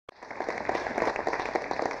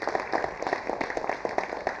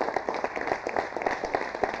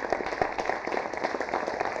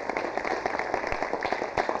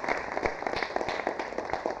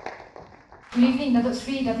Good evening, Datuk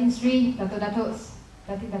Sri, Datin Sri, Datuk-Datuks,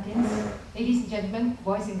 Datin-Datins, ladies and gentlemen,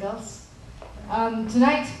 boys and girls.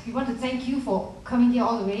 Tonight, we want to thank you for coming here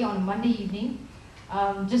all the way on a Monday evening,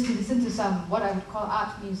 just to listen to some, what I would call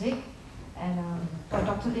art music. And what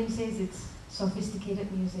Dr. Lim says, it's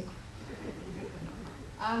sophisticated music.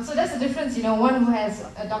 So that's the difference, you know, one who has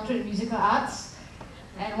a doctorate in musical arts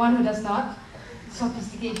and one who does not.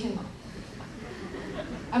 Sophistication.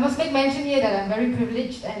 I must make mention here that I'm very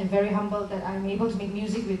privileged and very humbled that I'm able to make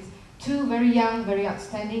music with two very young, very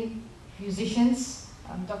outstanding musicians,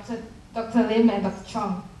 Dr. Lim and Dr.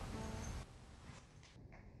 Chong.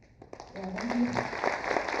 Yeah, thank you.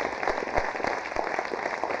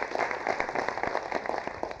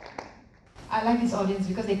 I like this audience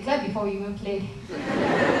because they clapped before we even played.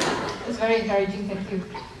 It's very encouraging, thank you.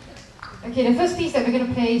 Okay, the first piece that we're going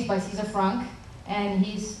to play is by César Franck, and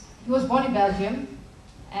he was born in Belgium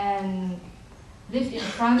and lived in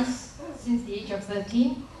France since the age of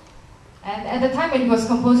 13. And at the time when he was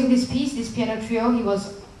composing this piece, this piano trio, he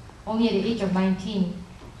was only at the age of 19.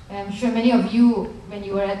 And I'm sure many of you, when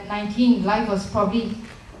you were at 19, life was probably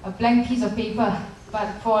a blank piece of paper.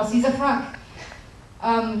 But for César Franck,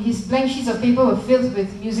 his blank sheets of paper were filled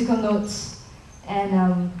with musical notes.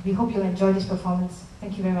 And we hope you'll enjoy this performance.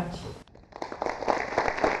 Thank you very much.